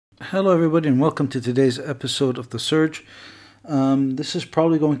Hello, everybody, and welcome to today's episode of The Surge. This is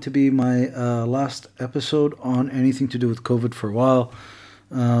probably going to be my last episode on anything to do with COVID for a while.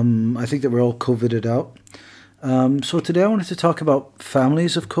 I think that we're all COVIDed out. So today I wanted to talk about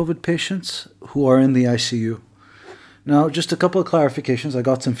families of COVID patients who are in the ICU. Now, just a couple of clarifications. I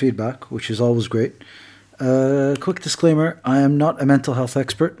got some feedback, which is always great. Quick disclaimer, I am not a mental health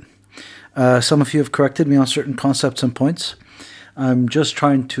expert. Some of you have corrected me on certain concepts and points. I'm just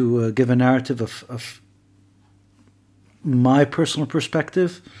trying to give a narrative of my personal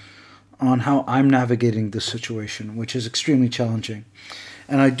perspective on how I'm navigating this situation, which is extremely challenging.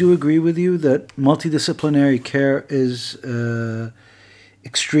 And I do agree with you that multidisciplinary care is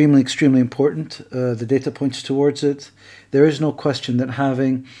extremely important. The data points towards it. There is no question that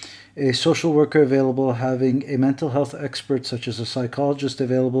having a social worker available, having a mental health expert such as a psychologist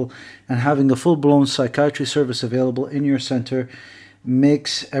available, and having a full-blown psychiatry service available in your center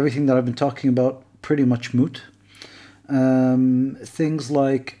makes everything that I've been talking about pretty much moot. Things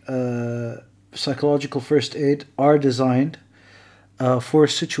like psychological first aid are designed for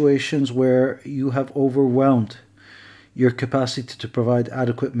situations where you have overwhelmed your capacity to provide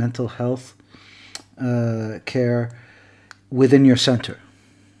adequate mental health care within your center.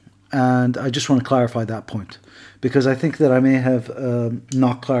 And I just want to clarify that point, because I think that I may have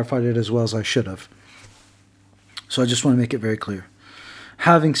not clarified it as well as I should have. So I just want to make it very clear.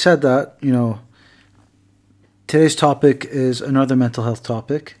 Having said that, today's topic is another mental health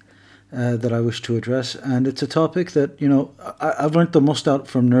topic that I wish to address. And it's a topic that, I've learned the most out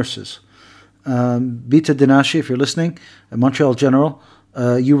from nurses. Bita Dinashi, if you're listening, Montreal General,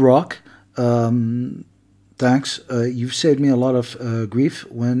 you rock. Thanks. You've saved me a lot of grief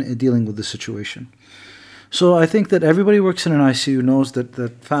when dealing with the situation. So I think that everybody who works in an ICU knows that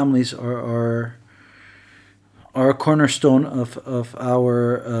families are a cornerstone of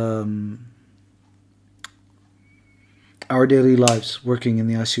our daily lives working in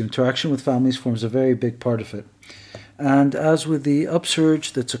the ICU. Interaction with families forms a very big part of it. And as with the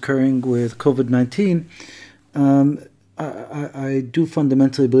upsurge that's occurring with COVID-19, I do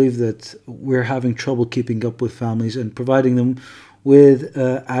fundamentally believe that we're having trouble keeping up with families and providing them with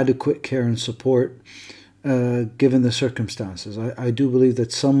adequate care and support given the circumstances. I do believe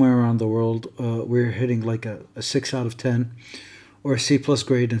that somewhere around the world we're hitting like a 6 out of 10 or a C+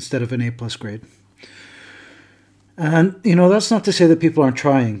 grade instead of an A+ grade. And, that's not to say that people aren't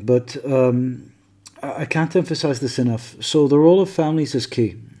trying, but I can't emphasize this enough. So the role of families is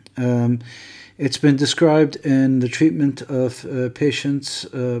key. It's been described in the treatment of patients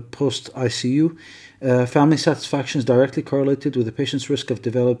post-ICU. Family satisfaction is directly correlated with the patient's risk of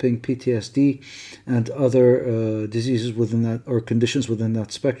developing PTSD and other diseases within that, or conditions within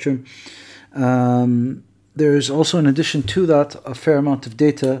that spectrum. There is also, in addition to that, a fair amount of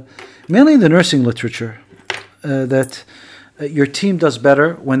data, mainly in the nursing literature, that your team does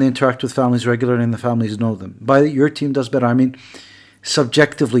better when they interact with families regularly and the families know them. By your team does better, I mean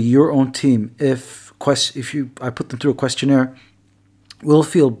subjectively, your own team, if I put them through a questionnaire, will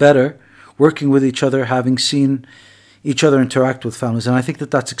feel better working with each other, having seen each other interact with families. And I think that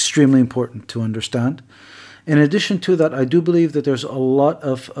that's extremely important to understand. In addition to that, I do believe that there's a lot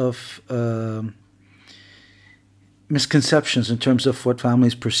of misconceptions in terms of what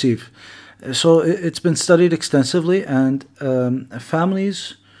families perceive. So it's been studied extensively, and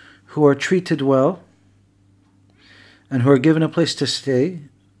families who are treated well and who are given a place to stay,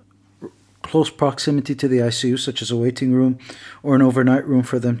 close proximity to the ICU, such as a waiting room or an overnight room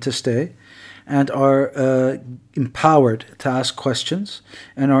for them to stay, and are empowered to ask questions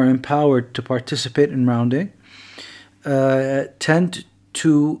and are empowered to participate in rounding, tend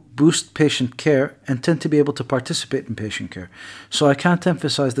to boost patient care and tend to be able to participate in patient care. So I can't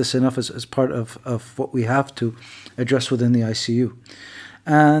emphasize this enough as part of what we have to address within the ICU.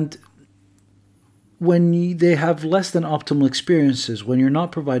 And when they have less than optimal experiences, when you're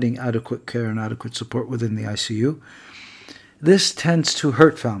not providing adequate care and adequate support within the ICU, this tends to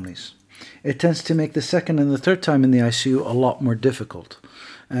hurt families. It tends to make the second and the third time in the ICU a lot more difficult.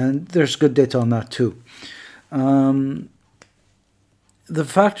 And there's good data on that too. The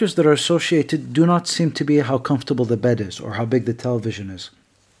factors that are associated do not seem to be how comfortable the bed is or how big the television is.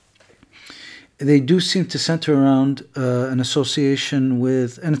 They do seem to center around an association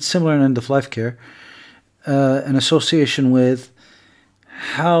with, and it's similar in end-of-life care, an association with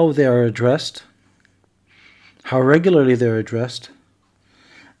how they are addressed, how regularly they're addressed,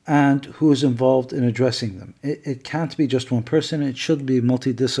 and who is involved in addressing them. It can't be just one person. It should be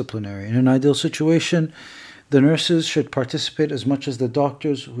multidisciplinary. In an ideal situation, The nurses should participate as much as the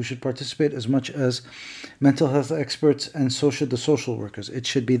doctors, who should participate as much as mental health experts, and so should the social workers. It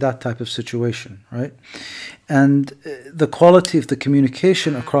should be that type of situation, right? And the quality of the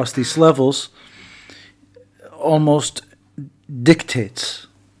communication across these levels almost dictates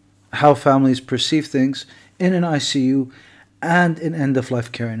how families perceive things in an ICU and in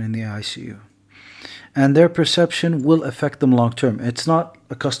end-of-life care and in the ICU. And their perception will affect them long-term. It's not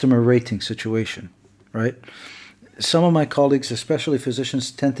a customer rating situation, right? Some of my colleagues, especially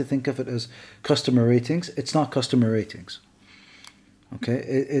physicians, tend to think of it as customer ratings. It's not customer ratings. Okay,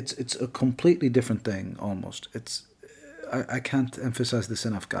 it's a completely different thing almost. I can't emphasize this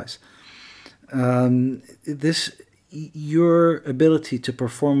enough, guys. Your ability to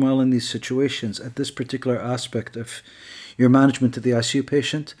perform well in these situations at this particular aspect of your management of the ICU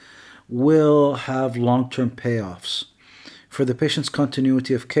patient will have long-term payoffs for the patient's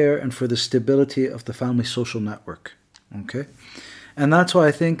continuity of care and for the stability of the family social network. Okay? And that's why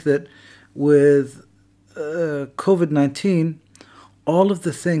I think that with COVID-19, all of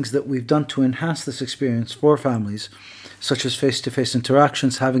the things that we've done to enhance this experience for families, such as face-to-face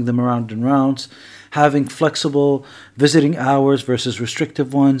interactions, having them around in rounds, having flexible visiting hours versus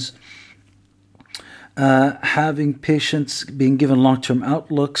restrictive ones, having patients being given long-term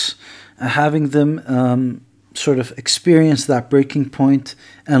outlooks, having them sort of experience that breaking point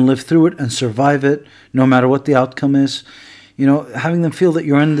and live through it and survive it, no matter what the outcome is. You know, having them feel that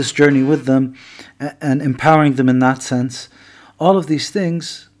you're in this journey with them and empowering them in that sense. All of these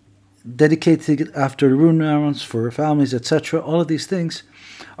things, dedicated after room rounds for families, etc., all of these things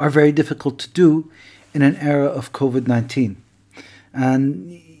are very difficult to do in an era of COVID-19.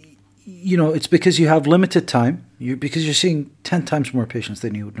 And, you know, it's because you have limited time, because you're seeing 10 times more patients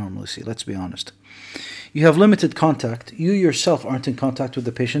than you would normally see, let's be honest. You have limited contact. You yourself aren't in contact with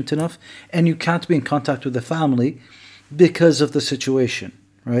the patient enough, and you can't be in contact with the family because of the situation,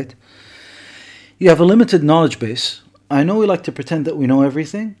 right? You have a limited knowledge base. I know we like to pretend that we know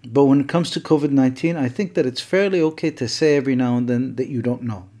everything, but when it comes to COVID-19, I think that it's fairly okay to say every now and then that you don't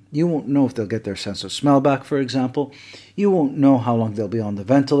know. You won't know if they'll get their sense of smell back, for example. You won't know how long they'll be on the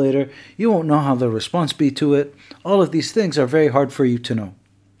ventilator. You won't know how their response be to it. All of these things are very hard for you to know.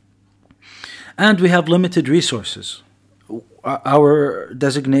 And we have limited resources. Our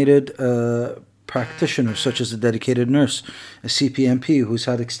designated practitioners, such as a dedicated nurse, a CPNP who's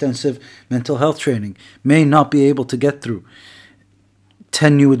had extensive mental health training, may not be able to get through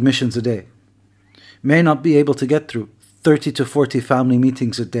 10 new admissions a day, may not be able to get through 30 to 40 family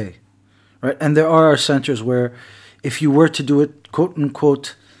meetings a day, right? And there are centers where if you were to do it, quote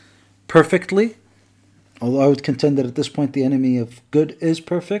unquote, perfectly, although I would contend that at this point the enemy of good is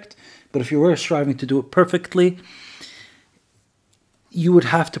perfect, but if you were striving to do it perfectly, you would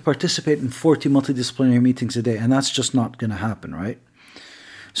have to participate in 40 multidisciplinary meetings a day, and that's just not going to happen, right?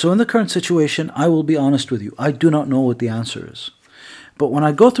 So in the current situation, I will be honest with you, I do not know what the answer is. But when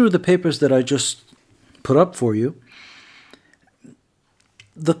I go through the papers that I just put up for you,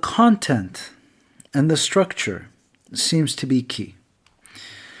 the content and the structure seems to be key.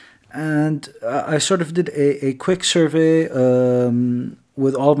 And I sort of did a quick survey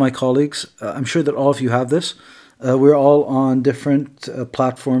with all of my colleagues. I'm sure that all of you have this. We're all on different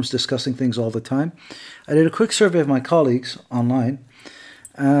platforms discussing things all the time. I did a quick survey of my colleagues online,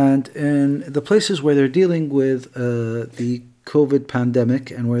 and in the places where they're dealing with the COVID pandemic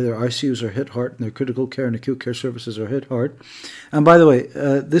and where their ICUs are hit hard and their critical care and acute care services are hit hard. And by the way,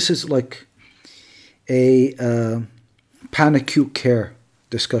 this is like a pan-acute care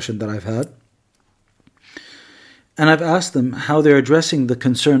discussion that I've had. And I've asked them how they're addressing the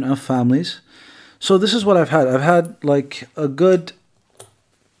concern of families. So this is what I've had. I've had like a good,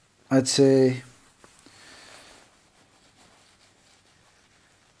 I'd say,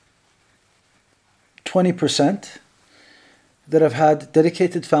 20% that have had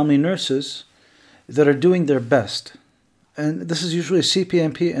dedicated family nurses that are doing their best. And this is usually a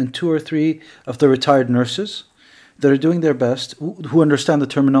CPNP and 2 or 3 of the retired nurses that are doing their best, who understand the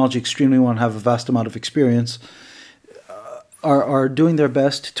terminology extremely well and have a vast amount of experience, are doing their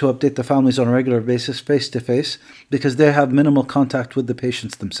best to update the families on a regular basis, face-to-face, because they have minimal contact with the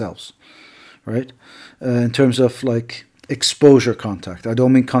patients themselves, right? In terms of like exposure contact. I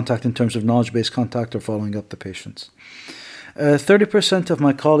don't mean contact in terms of knowledge-based contact or following up the patients. 30% of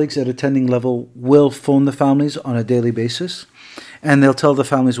my colleagues at attending level will phone the families on a daily basis, and they'll tell the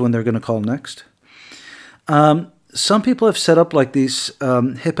families when they're going to call next. Some people have set up like these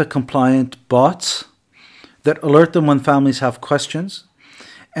HIPAA-compliant bots that alert them when families have questions,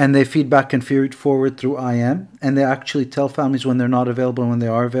 and they feed back and feed forward through IM, and they actually tell families when they're not available and when they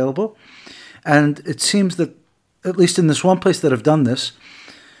are available. And it seems that at least in this one place that have done this,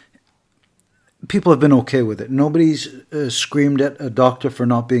 people have been okay with it. Nobody's screamed at a doctor for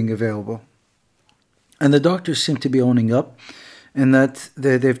not being available. And the doctors seem to be owning up, and that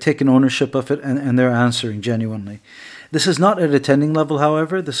they've taken ownership of it, and they're answering genuinely. This is not at attending level,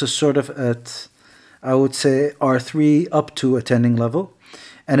 however. This is sort of at, I would say, R3 up to attending level.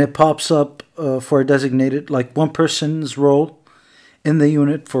 And it pops up for a designated, like one person's role in the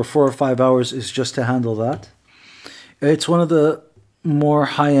unit for 4 or 5 hours is just to handle that. It's one of the more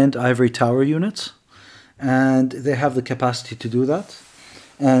high-end ivory tower units, and they have the capacity to do that.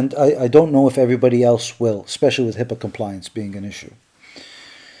 And I don't know if everybody else will, especially with HIPAA compliance being an issue.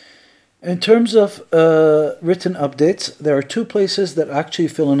 In terms of written updates, there are 2 places that actually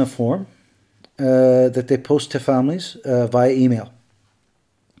fill in a form that they post to families via email.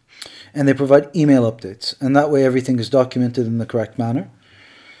 And they provide email updates. And that way everything is documented in the correct manner.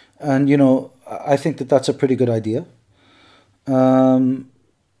 And, you know, I think that that's a pretty good idea.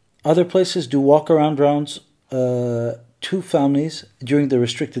 Other places do walk-around rounds to families during the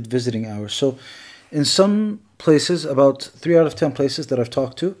restricted visiting hours. So in some places, about 3 out of 10 places that I've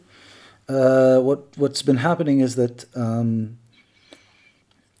talked to, what's been happening is that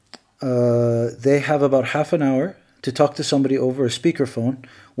they have about half an hour to talk to somebody over a speakerphone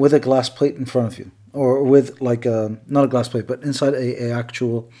with a glass plate in front of you, or with like not a glass plate, but inside a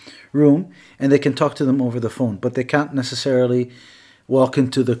actual room, and they can talk to them over the phone, but they can't necessarily walk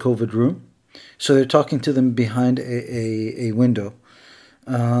into the COVID room. So they're talking to them behind a window.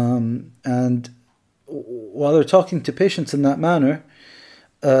 And while they're talking to patients in that manner,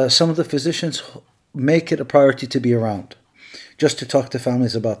 some of the physicians make it a priority to be around, just to talk to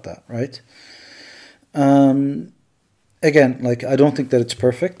families about that, right? Again, like, I don't think that it's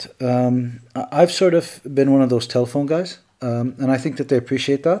perfect. I've sort of been one of those telephone guys, and I think that they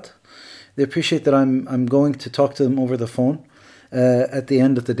appreciate that. They appreciate that I'm going to talk to them over the phone at the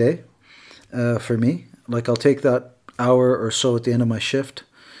end of the day. For me, like, I'll take that hour or so at the end of my shift,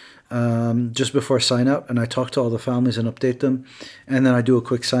 just before sign out, and I talk to all the families and update them, and then I do a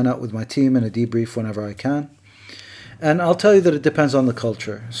quick sign out with my team and a debrief whenever I can. And I'll tell you that it depends on the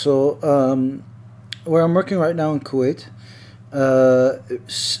culture. So where I'm working right now in Kuwait,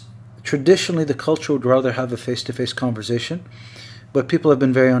 traditionally the culture would rather have a face-to-face conversation, but people have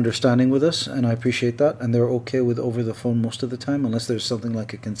been very understanding with us, and I appreciate that, and they're okay with over the phone most of the time, unless there's something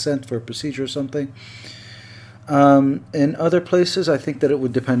like a consent for a procedure or something. In other places, I think that it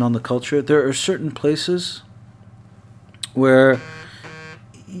would depend on the culture. There are certain places where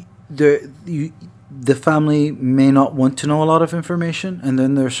the family may not want to know a lot of information, and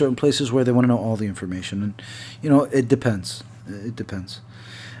then there are certain places where they want to know all the information. And, you know, it depends. It depends.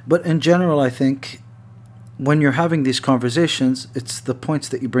 But in general, I think when you're having these conversations, it's the points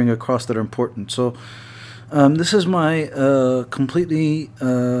that you bring across that are important. So this is my completely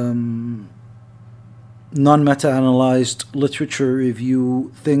non-meta-analyzed literature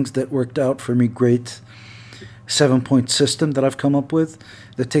review, things that worked out for me great 7-point system that I've come up with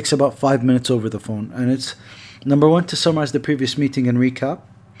that takes about 5 minutes over the phone. And it's, number 1, to summarize the previous meeting and recap.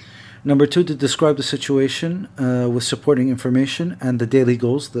 Number 2, to describe the situation with supporting information and the daily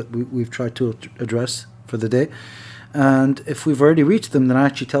goals that we've tried to address for the day. And if we've already reached them, then I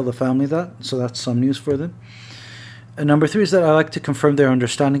actually tell the family that, so that's some news for them. And number 3 is that I like to confirm their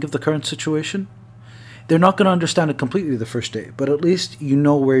understanding of the current situation. They're not going to understand it completely the first day, but at least you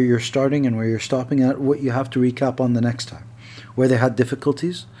know where you're starting and where you're stopping at, what you have to recap on the next time, where they had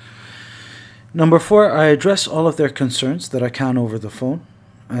difficulties. Number 4, I address all of their concerns that I can over the phone,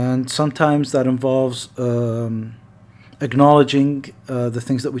 and sometimes that involves acknowledging the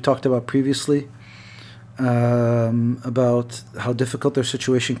things that we talked about previously, about how difficult their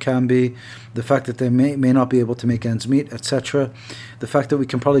situation can be, the fact that they may not be able to make ends meet, etc. The fact that we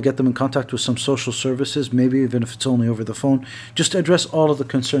can probably get them in contact with some social services, maybe even if it's only over the phone. Just address all of the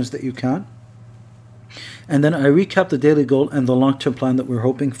concerns that you can. And then I recap the daily goal and the long-term plan that we're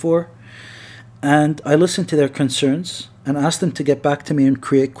hoping for. And I listen to their concerns and ask them to get back to me and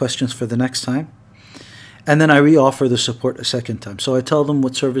create questions for the next time. And then I re-offer the support a second time. So I tell them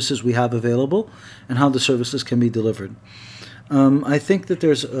what services we have available and how the services can be delivered. I think that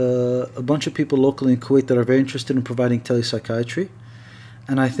there's a bunch of people locally in Kuwait that are very interested in providing telepsychiatry.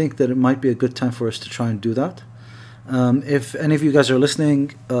 And I think that it might be a good time for us to try and do that. If any of you guys are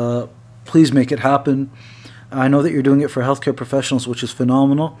listening, please make it happen. I know that you're doing it for healthcare professionals, which is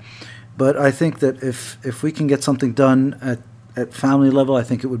phenomenal. But I think that if we can get something done at family level, I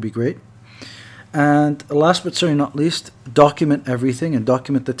think it would be great. And last but certainly not least, document everything and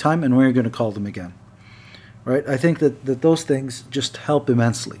document the time and where you're going to call them again. Right? I think that those things just help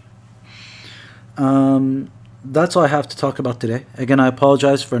immensely. that's all I have to talk about today. Again, I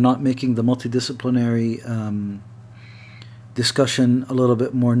apologize for not making the multidisciplinary discussion a little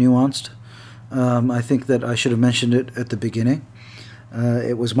bit more nuanced. I think that I should have mentioned it at the beginning.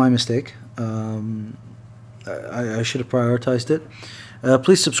 It was my mistake. I should have prioritized it.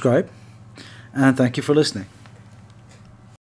 Please subscribe, and thank you for listening.